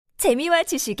재미와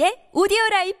지식의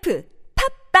오디오라이프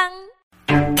팝빵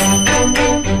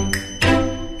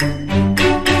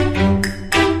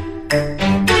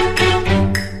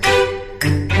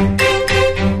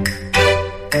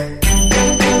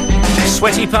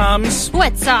Sweaty palms,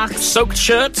 Wet socks, soaked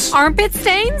shirts. armpit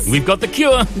stains. We've got the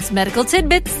cure. It's Medical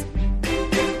Tidbits.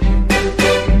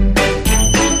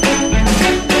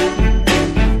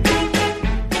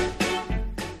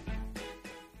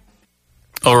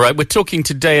 All right, we're talking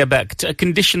today about a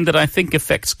condition that I think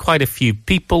affects quite a few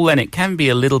people, and it can be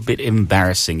a little bit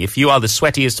embarrassing. If you are the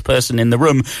sweatiest person in the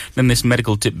room, then this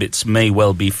Medical Tidbits may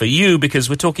well be for you, because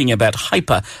we're talking about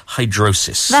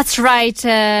hyperhidrosis. That's right.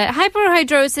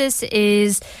 Hyperhidrosis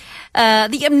is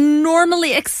the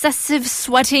abnormally excessive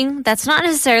sweating that's not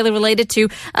necessarily related to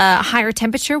higher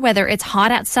temperature, whether it's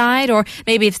hot outside or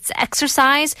maybe if it's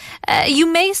exercise. You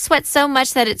may sweat so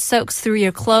much that it soaks through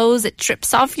your clothes, it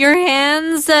drips off your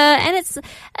hands, and it's,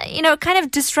 kind of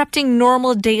disrupting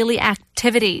normal daily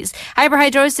activities.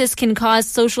 Hyperhidrosis can cause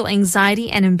social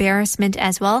anxiety and embarrassment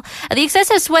as well. The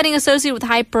excessive sweating associated with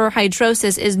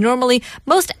hyperhidrosis is normally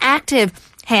most active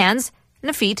hands and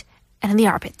the feet and in the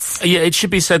armpits. Yeah, it should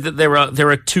be said that there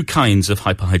are two kinds of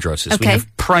hyperhidrosis. Okay. We have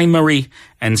primary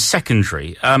and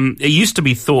secondary. It used to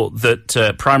be thought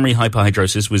that primary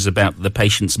hyperhidrosis was about the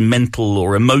patient's mental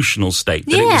or emotional state,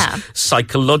 that it was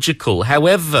psychological.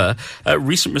 However,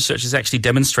 recent research has actually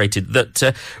demonstrated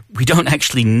that we don't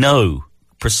actually know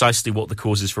precisely what the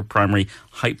causes for primary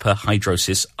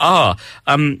hyperhidrosis are.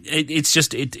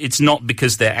 It's not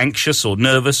because they're anxious or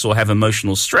nervous or have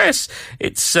emotional stress.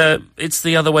 It's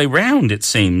the other way round, it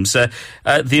seems. The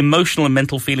emotional and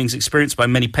mental feelings experienced by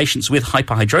many patients with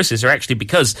hyperhidrosis are actually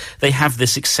because they have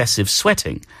this excessive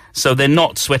sweating. So they're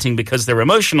not sweating because they're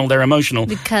emotional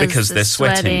because they're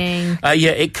sweating.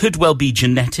 It could well be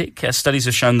genetic. Studies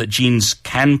have shown that genes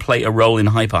can play a role in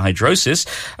hyperhidrosis,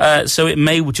 so it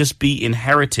may just be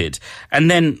inherited. And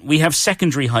then we have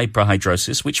secondary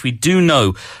hyperhidrosis, which we do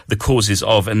know the causes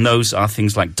of, and those are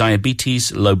things like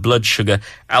diabetes, low blood sugar,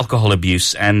 alcohol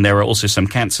abuse, and there are also some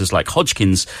cancers like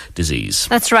Hodgkin's disease.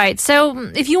 That's right. So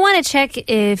if you want to check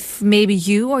if maybe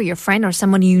you or your friend or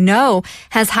someone you know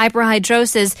has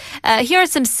hyperhidrosis, here are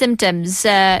some symptoms.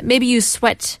 Maybe you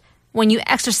sweat when you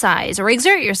exercise or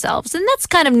exert yourselves, and that's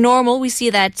kind of normal. We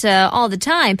see that all the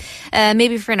time.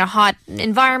 Maybe if you're in a hot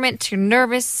environment, you're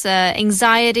nervous,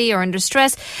 anxiety, or under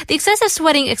stress. The excessive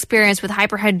sweating experience with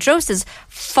hyperhidrosis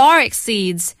far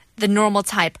exceeds the normal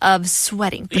type of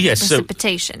sweating,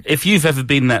 precipitation. So if you've ever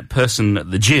been that person at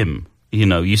the gym,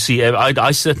 you see,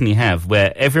 I certainly have,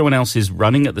 where everyone else is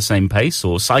running at the same pace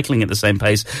or cycling at the same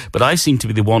pace, but I seem to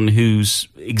be the one who's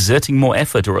exerting more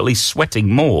effort or at least sweating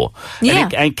more. Yeah.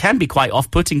 And it can be quite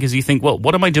off-putting because you think, well,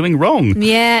 what am I doing wrong?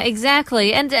 Yeah,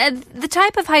 exactly. And the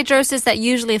type of hydrosis that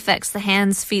usually affects the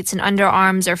hands, feet, and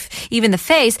underarms, or even the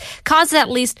face, causes at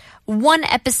least one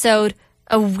episode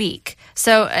a week.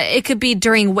 So it could be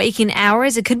during waking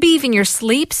hours. It could be even your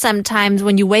sleep sometimes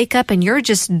when you wake up and you're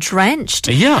just drenched.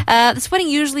 Yeah. The sweating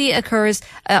usually occurs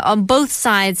on both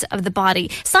sides of the body.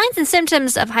 Signs and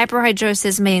symptoms of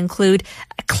hyperhidrosis may include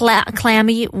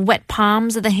clammy, wet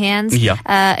palms of the hands. Yeah.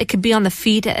 It could be on the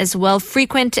feet as well.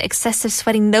 Frequent, excessive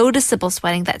sweating, noticeable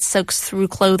sweating that soaks through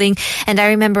clothing. And I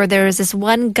remember there was this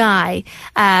one guy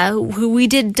who we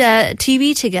did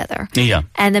TV together. Yeah.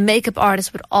 And the makeup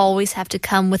artist would always have to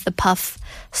come with the puff,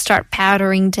 start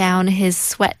powdering down his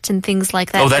sweat and things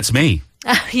like that. Oh, that's me.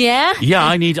 Yeah? Yeah,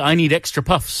 I need extra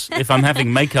puffs if I'm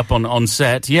having makeup on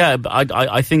set. Yeah,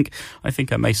 I think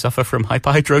I may suffer from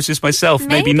hyperhidrosis myself.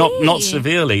 Maybe not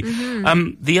severely.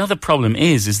 Mm-hmm. The other problem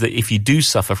is that if you do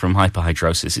suffer from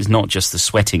hyperhidrosis, it's not just the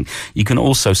sweating. You can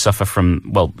also suffer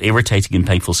from, irritating and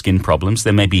painful skin problems.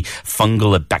 There may be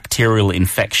fungal or bacterial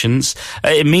infections.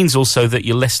 It means also that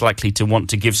you're less likely to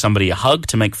want to give somebody a hug,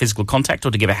 to make physical contact,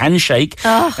 or to give a handshake.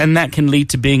 Oh. And that can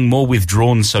lead to being more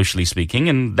withdrawn, socially speaking,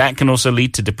 and that can also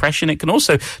lead to depression. It can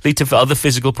also lead to other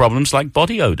physical problems like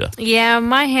body odor. Yeah,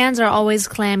 my hands are always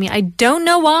clammy. I don't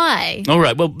know why. All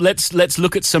right, well, let's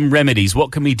look at some remedies.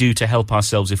 What can we do to help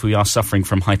ourselves if we are suffering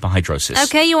from hyperhidrosis?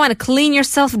 Okay, you want to clean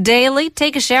yourself daily,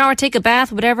 take a shower, take a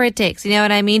bath, whatever it takes. You know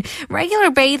what I mean?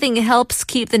 Regular bathing helps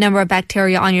keep the number of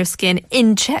bacteria on your skin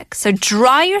in check. So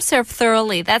dry yourself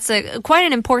thoroughly. That's quite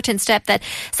an important step that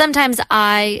sometimes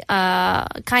I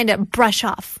kind of brush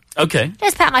off. Okay.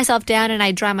 Just pat myself down and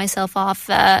I dry myself off,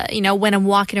 when I'm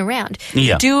walking around.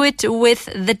 Yeah. Do it with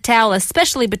the towel,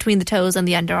 especially between the toes and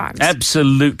the underarms.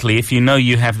 Absolutely. If you know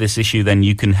you have this issue, then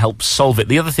you can help solve it.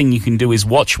 The other thing you can do is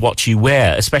watch what you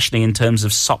wear, especially in terms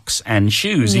of socks and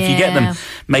shoes. If you get them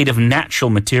made of natural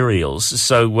materials,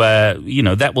 so,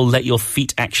 that will let your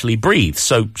feet actually breathe.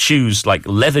 So shoes like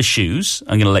leather shoes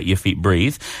are going to let your feet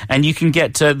breathe. And you can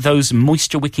get those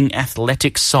moisture-wicking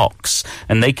athletic socks,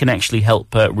 and they can actually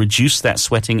help reduce that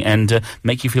sweating and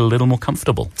make you feel a little more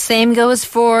comfortable. Same goes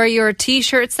for your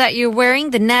T-shirts that you're wearing.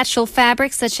 The natural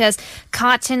fabrics such as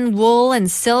cotton, wool, and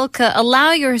silk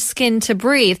allow your skin to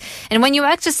breathe. And when you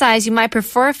exercise, you might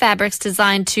prefer fabrics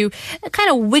designed to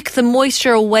kind of wick the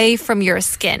moisture away from your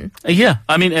skin. Yeah.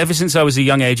 I mean, ever since I was a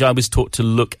young age, I was taught to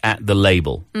look at the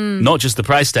label. Not just the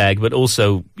price tag, but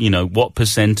also, what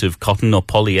percent of cotton or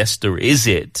polyester is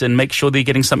it? And make sure that you're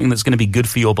getting something that's going to be good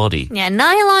for your body. Yeah,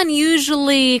 nylon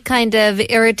usually kind of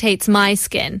irritates my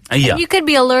skin. Yeah. And you could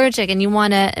be allergic and you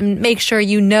want to make sure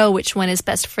you know which one is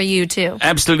best for you too.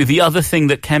 Absolutely. The other thing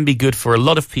that can be good for a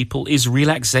lot of people is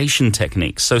relaxation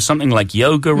techniques. So something like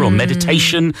yoga or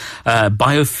meditation,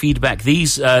 biofeedback,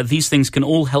 these things can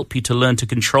all help you to learn to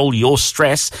control your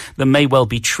stress that may well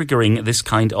be triggering this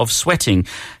kind of sweating.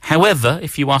 However,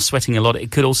 if you are sweating a lot,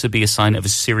 it could also be a sign of a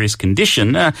serious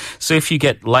condition. So if you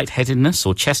get lightheadedness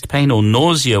or chest pain or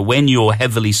nausea when you're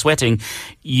heavily sweating,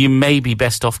 you may be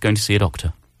best off going to see a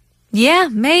doctor. Yeah,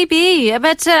 maybe.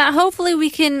 But hopefully we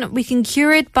can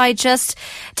cure it by just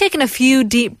taking a few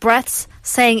deep breaths,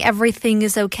 saying everything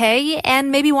is okay,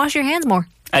 and maybe wash your hands more.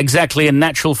 Exactly, and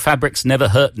natural fabrics never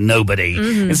hurt nobody.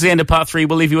 It's the end of part 3.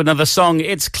 We'll leave you another song.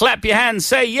 It's Clap Your Hands,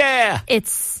 Say Yeah.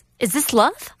 Is this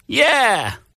love?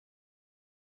 Yeah.